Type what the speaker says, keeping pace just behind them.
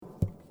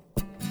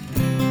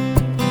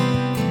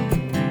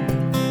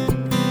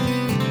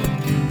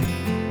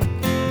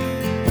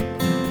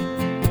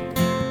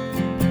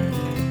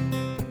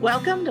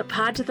Welcome to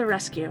Pod to the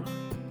Rescue.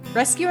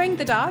 Rescuing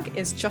the dog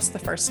is just the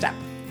first step.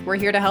 We're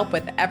here to help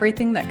with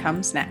everything that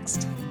comes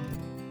next.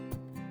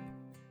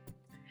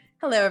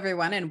 Hello,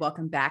 everyone, and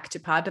welcome back to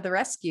Pod to the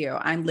Rescue.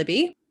 I'm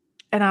Libby.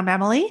 And I'm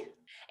Emily.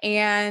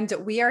 And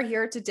we are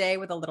here today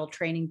with a little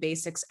training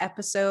basics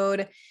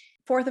episode.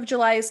 4th of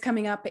July is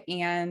coming up,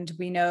 and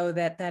we know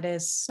that that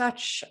is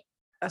such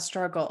a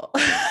struggle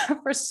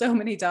for so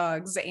many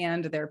dogs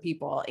and their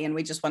people. And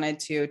we just wanted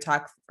to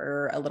talk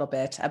for a little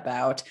bit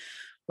about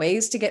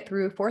ways to get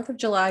through 4th of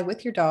July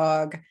with your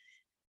dog,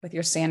 with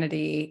your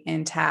sanity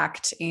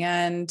intact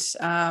and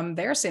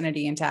their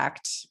sanity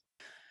intact.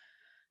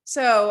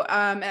 So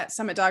at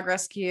Summit Dog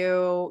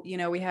Rescue,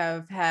 we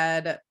have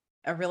had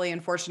a really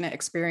unfortunate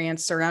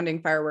experience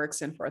surrounding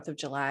fireworks in 4th of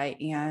July.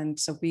 And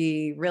so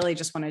we really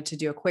just wanted to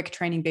do a quick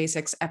training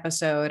basics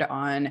episode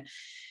on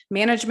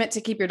management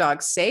to keep your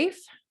dog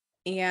safe,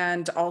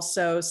 and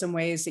also some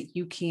ways that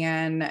you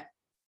can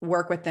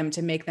work with them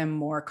to make them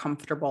more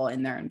comfortable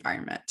in their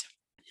environment.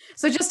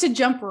 So just to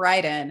jump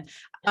right in,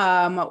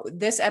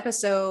 this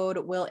episode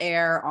will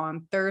air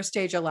on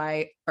Thursday,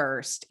 July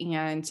 1st.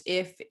 And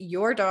if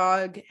your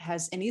dog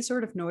has any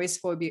sort of noise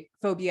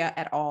phobia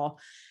at all,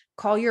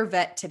 call your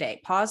vet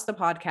today. Pause the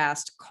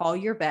podcast, call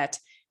your vet,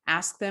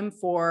 ask them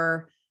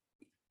for,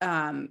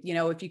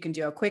 if you can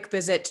do a quick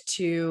visit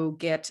to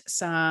get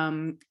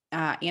some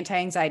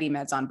anti-anxiety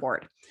meds on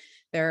board.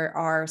 There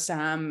are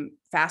some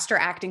faster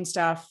acting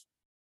stuff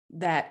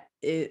that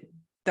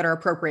are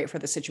appropriate for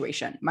the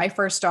situation. My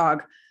first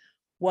dog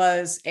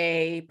was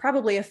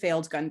probably a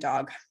failed gun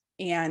dog,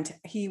 and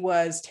he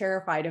was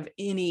terrified of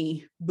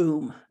any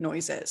boom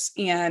noises.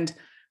 And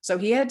so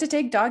he had to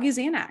take doggy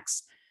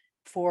Xanax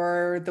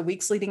for the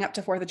weeks leading up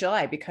to 4th of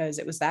July because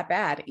it was that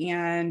bad.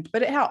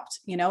 But it helped,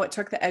 it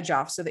took the edge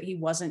off so that he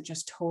wasn't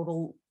just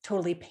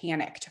totally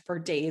panicked for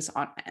days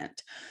on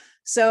end.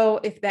 So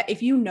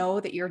if you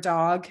know that your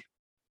dog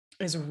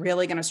is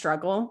really going to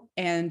struggle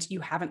and you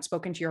haven't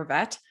spoken to your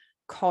vet,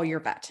 call your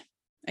vet.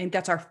 I think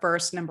that's our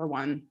first number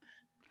one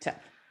tip.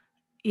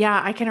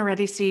 Yeah, I can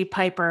already see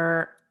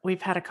Piper.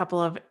 We've had a couple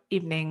of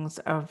evenings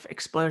of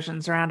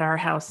explosions around our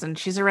house, and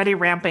she's already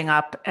ramping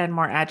up and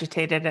more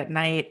agitated at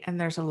night. And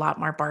there's a lot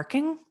more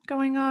barking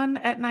going on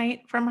at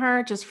night from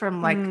her, just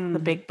from the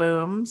big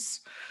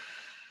booms.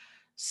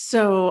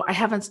 So I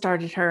haven't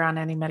started her on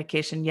any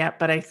medication yet,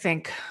 but I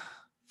think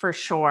for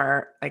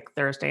sure, like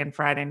Thursday and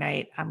Friday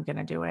night, I'm going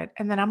to do it.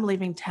 And then I'm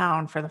leaving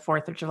town for the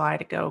 4th of July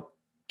to go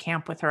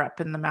camp with her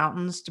up in the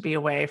mountains to be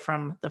away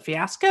from the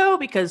fiasco,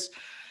 because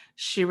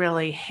she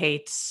really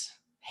hates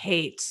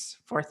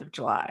 4th of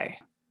July.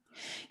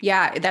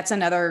 Yeah, that's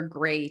another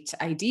great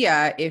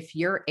idea. If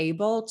you're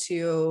able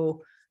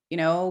to,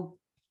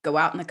 go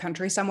out in the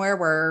country somewhere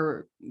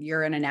where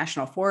you're in a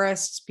national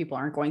forest, people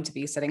aren't going to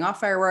be setting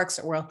off fireworks,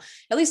 or well,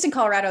 at least in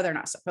Colorado, they're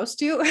not supposed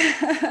to.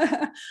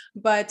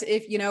 But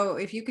if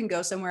you can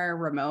go somewhere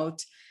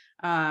remote,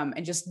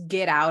 and just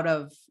get out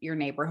of your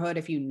neighborhood,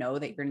 if you know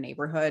that your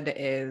neighborhood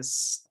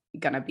is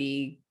going to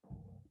be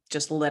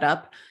just lit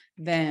up,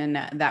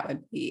 then that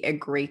would be a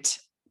great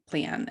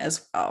plan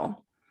as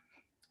well.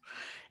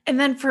 And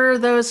then for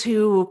those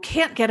who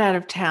can't get out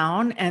of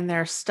town and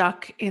they're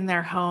stuck in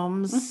their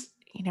homes,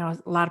 a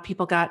lot of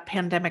people got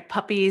pandemic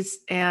puppies,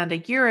 and a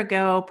year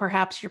ago,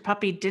 perhaps your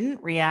puppy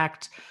didn't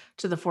react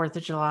to the 4th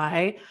of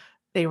July.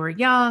 They were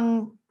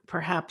young,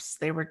 perhaps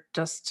they were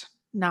just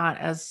not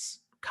as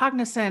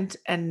cognizant,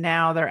 and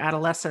now they're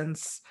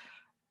adolescents,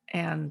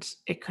 and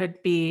it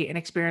could be an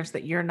experience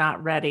that you're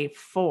not ready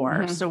for.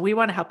 Mm-hmm. So we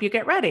want to help you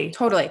get ready.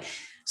 Totally.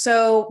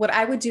 So what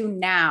I would do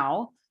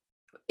now,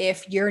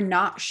 if you're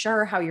not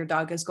sure how your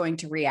dog is going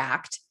to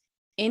react,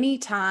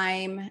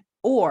 anytime,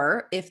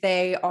 or if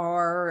they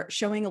are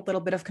showing a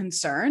little bit of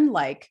concern,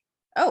 like,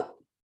 oh,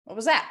 what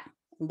was that?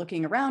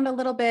 Looking around a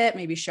little bit,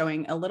 maybe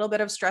showing a little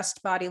bit of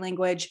stressed body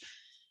language,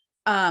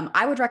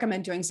 I would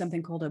recommend doing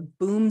something called a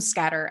boom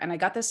scatter. And I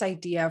got this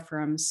idea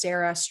from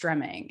Sarah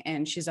Stremming,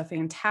 and she's a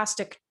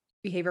fantastic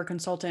behavior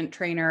consultant,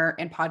 trainer,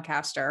 and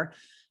podcaster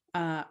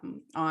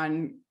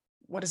on,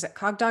 what is it,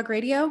 Cog Dog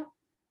Radio?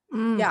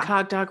 Yeah.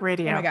 Cog Dog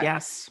Radio. Oh,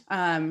 yes.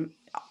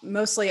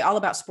 Mostly all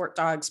about sport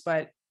dogs,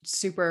 but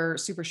super,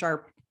 super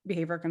sharp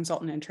behavior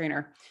consultant and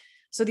trainer.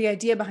 So the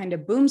idea behind a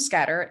boom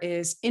scatter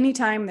is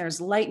anytime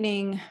there's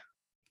lightning,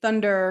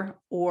 thunder,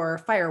 or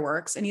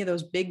fireworks, any of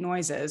those big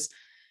noises,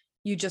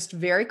 you just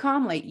very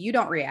calmly, you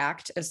don't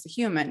react as the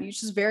human, you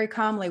just very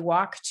calmly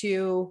walk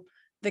to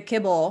the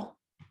kibble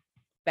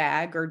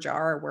bag or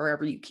jar or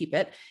wherever you keep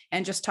it,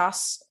 and just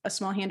toss a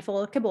small handful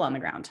of kibble on the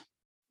ground.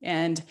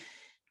 And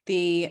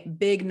the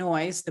big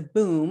noise, the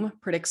boom,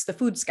 predicts the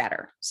food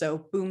scatter.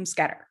 So boom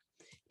scatter.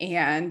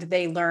 And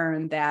they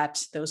learn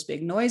that those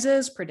big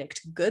noises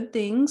predict good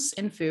things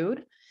in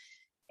food.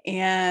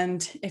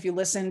 And if you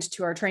listened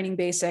to our training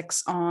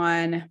basics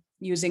on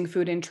using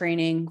food in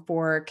training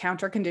for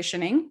counter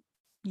conditioning,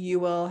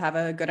 you will have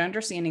a good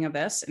understanding of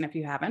this. And if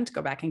you haven't,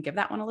 go back and give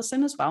that one a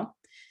listen as well.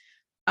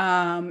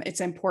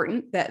 It's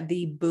important that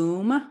the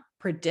boom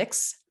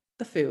predicts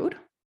the food,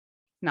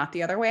 not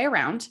the other way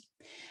around.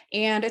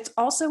 And it's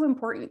also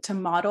important to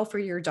model for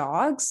your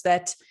dogs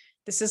that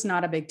this is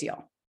not a big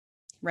deal,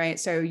 right?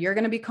 So you're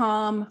going to be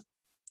calm,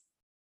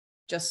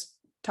 just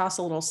toss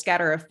a little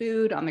scatter of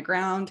food on the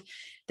ground.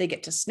 They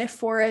get to sniff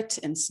for it,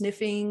 and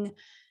sniffing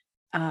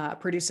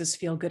produces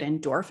feel good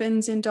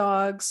endorphins in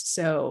dogs.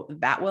 So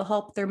that will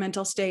help their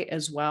mental state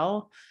as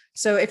well.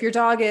 So if your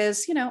dog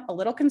is, a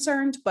little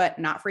concerned, but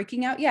not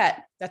freaking out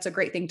yet, that's a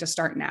great thing to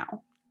start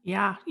now.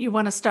 Yeah, you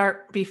want to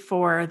start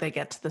before they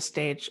get to the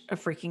stage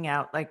of freaking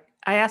out. Like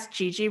I asked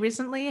Gigi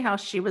recently how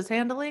she was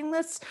handling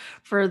this.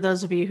 For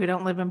those of you who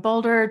don't live in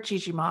Boulder,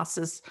 Gigi Moss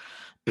is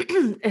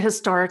a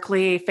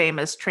historically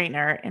famous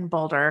trainer in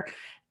Boulder.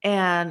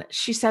 And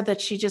she said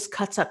that she just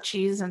cuts up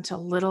cheese into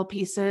little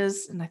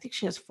pieces. And I think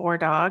she has 4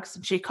 dogs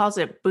and she calls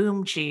it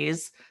boom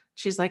cheese.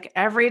 She's like,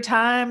 every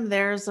time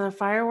there's a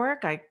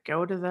firework, I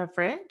go to the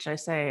fridge, I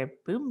say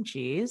boom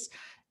cheese,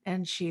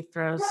 and she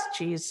throws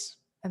cheese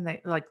and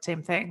they like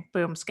same thing,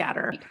 boom,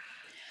 scatter.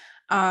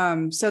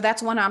 So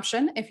that's one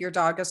option if your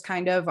dog is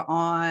kind of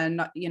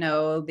on,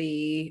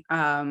 the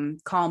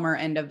calmer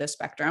end of the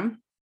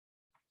spectrum.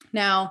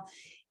 Now,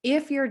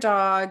 if your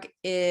dog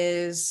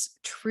is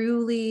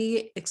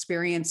truly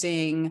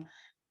experiencing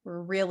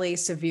really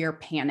severe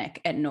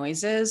panic at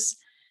noises,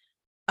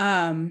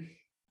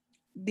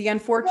 the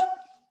unfortunate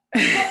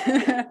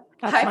Hi,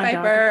 That's my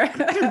dog.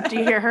 Piper. Do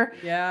you hear her?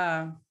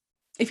 Yeah.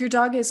 If your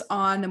dog is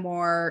on the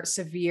more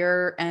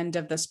severe end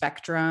of the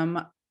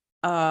spectrum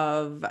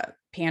of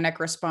panic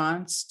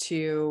response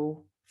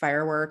to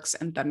fireworks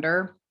and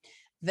thunder,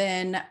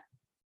 then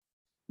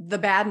the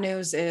bad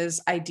news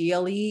is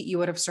ideally you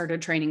would have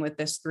started training with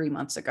this 3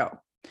 months ago.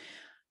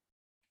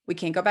 We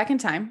can't go back in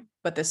time,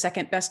 but the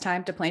second best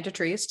time to plant a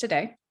tree is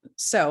today.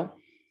 So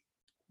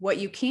what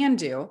you can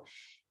do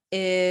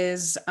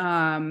is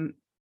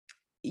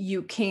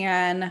you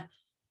can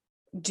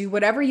do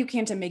whatever you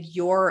can to make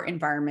your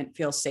environment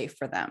feel safe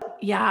for them.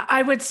 Yeah,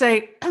 I would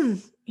say,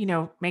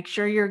 make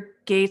sure your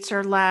gates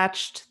are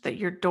latched, that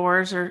your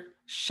doors are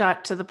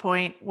shut to the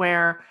point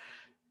where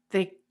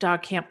the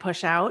dog can't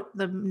push out.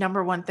 The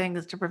number one thing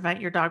is to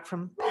prevent your dog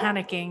from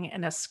panicking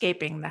and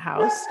escaping the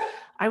house.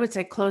 I would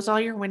say close all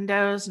your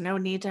windows. No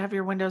need to have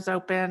your windows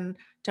open.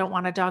 Don't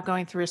want a dog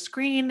going through a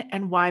screen.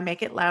 And why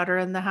make it louder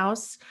in the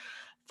house?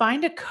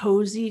 Find a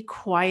cozy,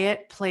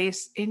 quiet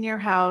place in your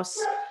house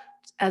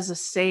as a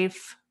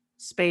safe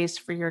space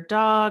for your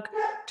dog.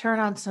 Turn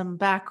on some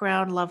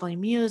background, lovely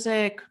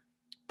music.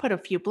 Put a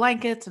few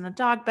blankets and a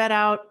dog bed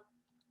out.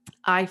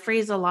 I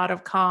freeze a lot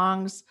of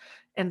Kongs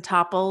and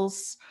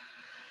topples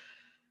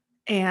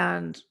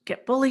and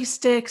get bully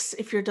sticks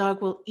if your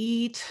dog will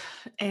eat,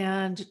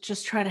 and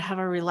just try to have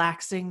a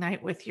relaxing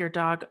night with your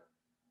dog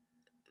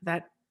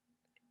that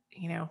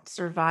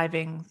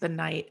surviving the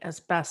night as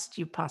best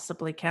you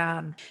possibly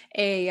can.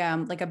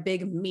 Like a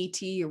big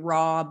meaty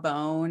raw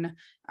bone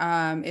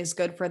is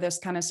good for this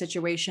kind of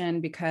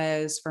situation,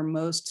 because for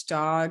most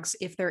dogs,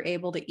 if they're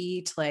able to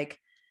eat, like,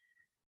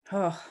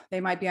 oh, they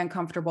might be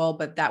uncomfortable,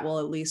 but that will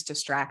at least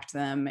distract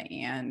them.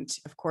 And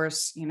of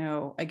course,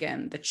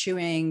 again, the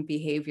chewing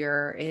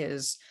behavior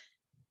is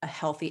a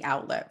healthy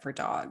outlet for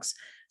dogs.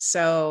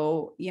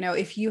 So,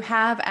 if you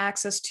have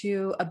access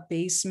to a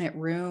basement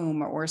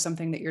room or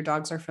something that your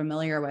dogs are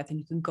familiar with, and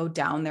you can go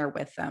down there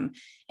with them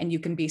and you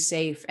can be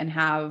safe and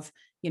have,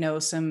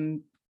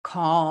 some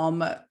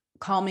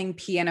calming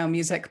piano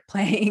music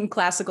playing,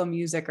 classical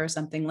music or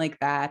something like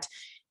that,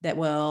 that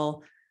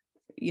will,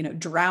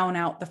 drown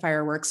out the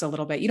fireworks a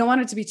little bit. You don't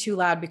want it to be too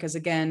loud because,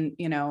 again,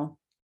 you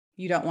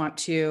don't want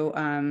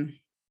to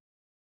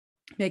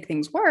make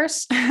things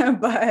worse,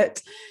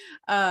 but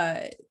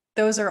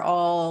those are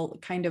all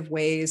kind of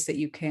ways that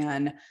you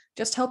can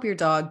just help your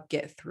dog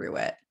get through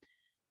it.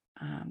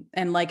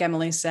 And like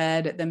Emily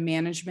said, the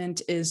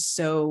management is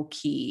so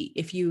key.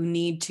 If you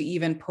need to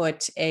even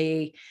put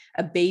a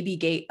baby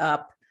gate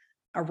up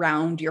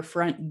around your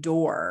front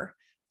door,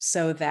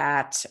 so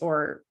that,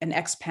 or an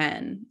X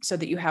pen, so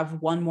that you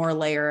have one more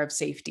layer of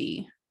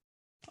safety.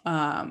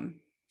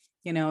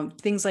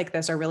 Things like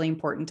this are really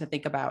important to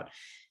think about.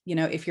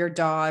 If your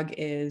dog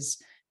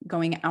is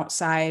going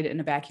outside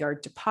in a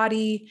backyard to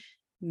potty,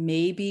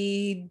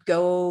 maybe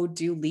go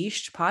do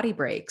leashed potty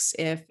breaks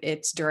if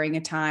it's during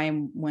a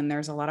time when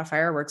there's a lot of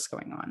fireworks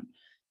going on.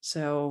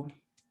 So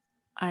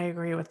I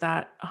agree with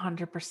that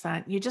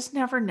 100%. You just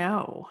never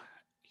know,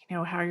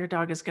 how your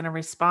dog is going to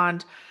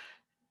respond.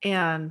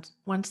 And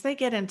once they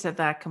get into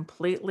that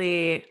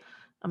completely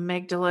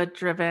amygdala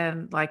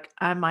driven, like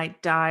I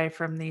might die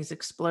from these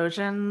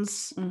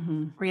explosions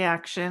mhm.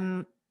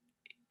 reaction,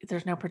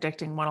 there's no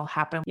predicting what'll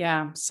happen.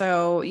 Yeah.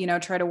 So,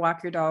 try to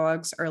walk your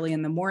dogs early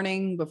in the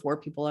morning before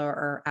people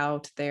are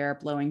out there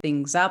blowing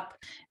things up.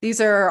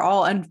 These are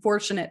all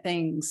unfortunate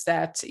things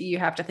that you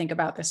have to think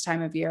about this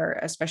time of year,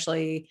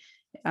 especially,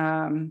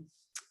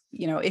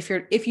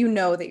 if you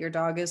know that your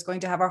dog is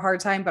going to have a hard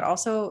time, but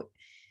also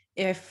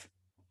if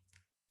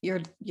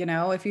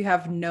if you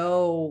have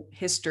no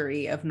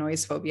history of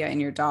noise phobia in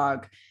your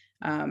dog,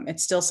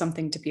 it's still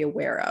something to be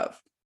aware of.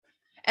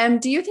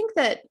 And do you think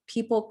that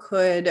people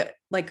could,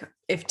 like,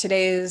 if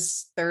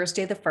today's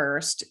Thursday the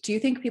 1st, do you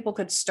think people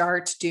could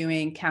start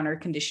doing counter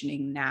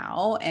conditioning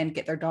now and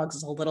get their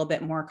dogs a little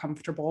bit more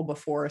comfortable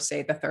before,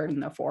 say, the 3rd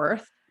and the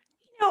 4th?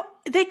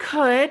 They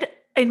could.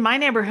 In my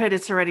neighborhood,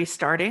 it's already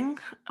starting,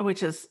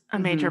 which is a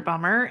major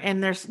bummer,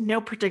 and there's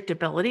no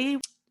predictability.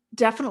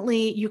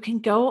 Definitely, you can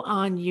go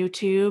on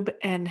YouTube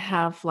and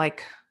have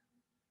like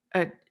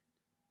a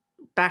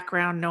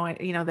background noise.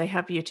 They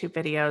have YouTube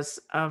videos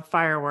of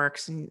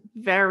fireworks, and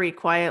very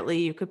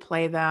quietly you could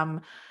play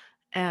them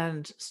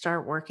and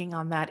start working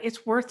on that.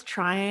 It's worth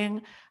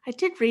trying. I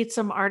did read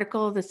some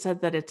article that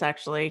said that it's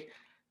actually,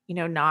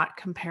 not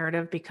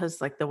comparative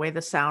because like the way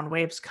the sound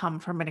waves come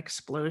from an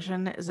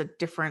explosion is a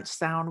different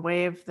sound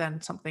wave than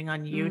something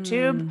on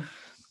YouTube.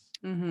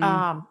 Mm-hmm.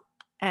 Um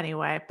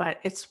anyway, but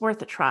it's worth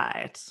a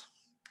try. It's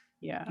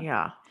Yeah.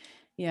 yeah.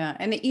 Yeah.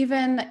 And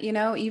even,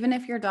 even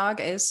if your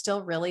dog is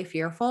still really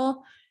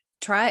fearful,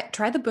 try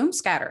the boom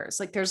scatters.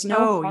 Like there's no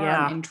Oh harm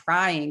yeah. in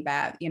trying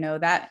that,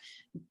 that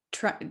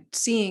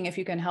seeing if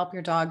you can help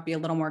your dog be a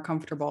little more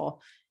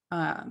comfortable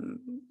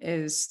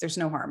is there's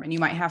no harm. And you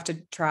might have to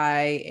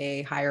try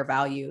a higher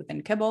value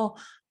than kibble,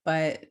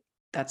 but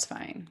that's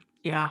fine.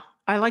 Yeah.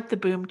 I like the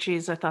boom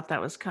cheese. I thought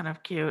that was kind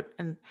of cute.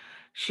 And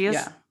she has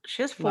Yeah.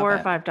 she has Love 4 or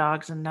it. 5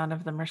 dogs and none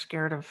of them are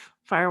scared of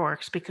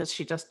fireworks because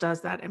she just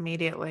does that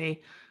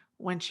immediately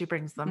when she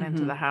brings them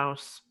into the Mm-hmm.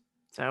 house.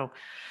 So,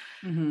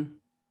 Mm-hmm.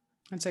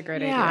 That's a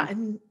great yeah,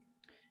 idea.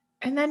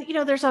 and then,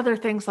 there's other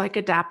things like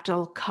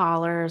Adaptil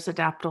collars,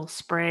 Adaptil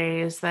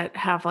sprays that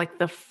have like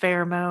the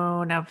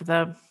pheromone of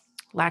the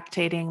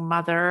lactating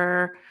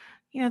mother.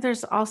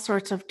 There's all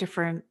sorts of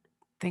different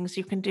things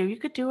you can do. You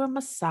could do a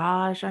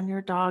massage on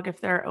your dog if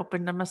they're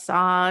open to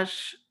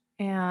massage,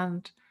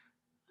 and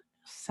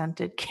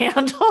scented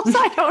candles.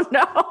 I don't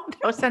know.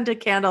 No, scented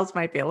candles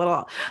might be a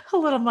little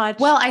Well, much.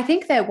 I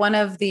think that one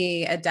of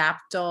the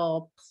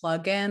Adaptil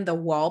plugin, the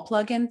wall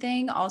plugin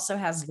thing, also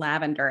has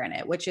lavender in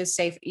it, which is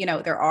safe.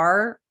 There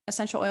are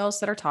essential oils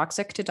that are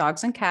toxic to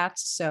dogs and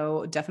cats.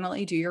 So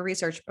definitely do your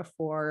research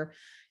before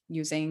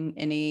using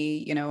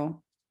any,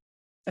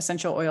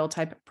 essential oil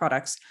type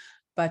products.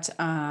 But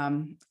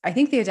I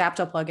think the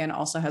Adaptil plugin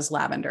also has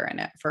lavender in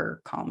it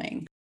for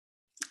calming.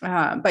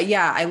 But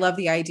yeah, I love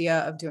the idea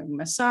of doing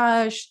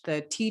massage,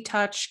 the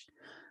T-touch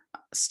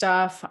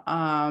stuff.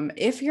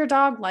 If your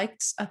dog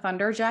likes a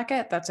thunder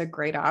jacket, that's a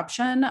great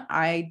option.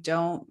 I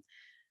don't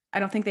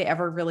think they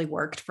ever really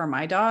worked for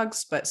my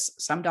dogs, but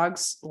some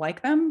dogs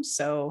like them,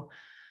 so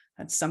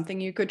that's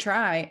something you could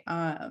try.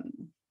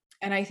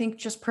 And I think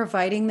just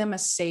providing them a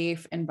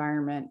safe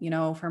environment,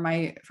 for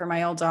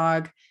my old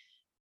dog,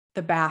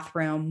 the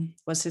bathroom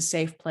was his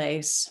safe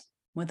place,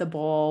 with a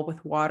bowl,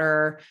 with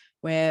water,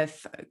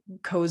 with a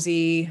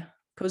cozy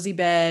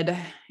bed.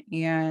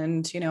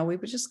 And we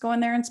would just go in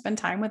there and spend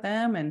time with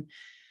him, and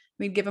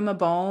we'd give him a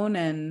bone.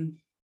 And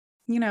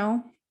you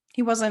know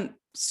he wasn't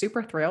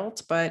super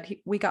thrilled, but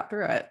we got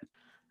through it.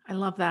 I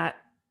love that.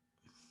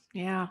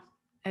 Yeah.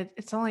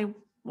 It's only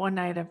one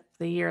night of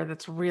the year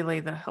that's really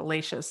the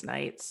hellacious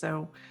night.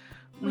 So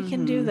we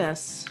can do Hmm.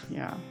 this.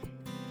 Yeah.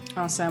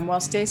 Awesome. Well,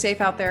 stay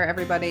safe out there,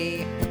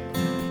 everybody.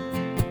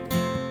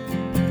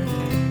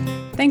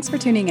 Thanks for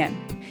tuning in.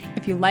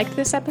 If you liked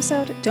this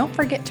episode, don't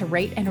forget to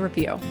rate and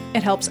review.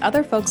 It helps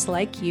other folks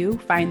like you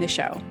find the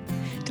show.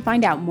 To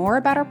find out more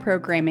about our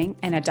programming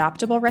and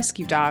adoptable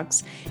rescue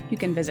dogs, you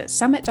can visit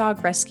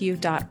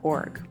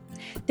summitdogrescue.org.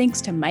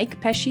 Thanks to Mike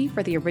Pesci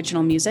for the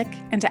original music,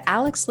 and to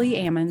Alex Lee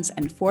Ammons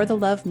and For the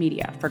Love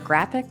Media for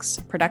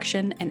graphics,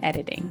 production, and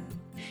editing.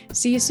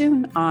 See you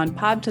soon on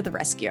Pod to the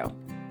Rescue.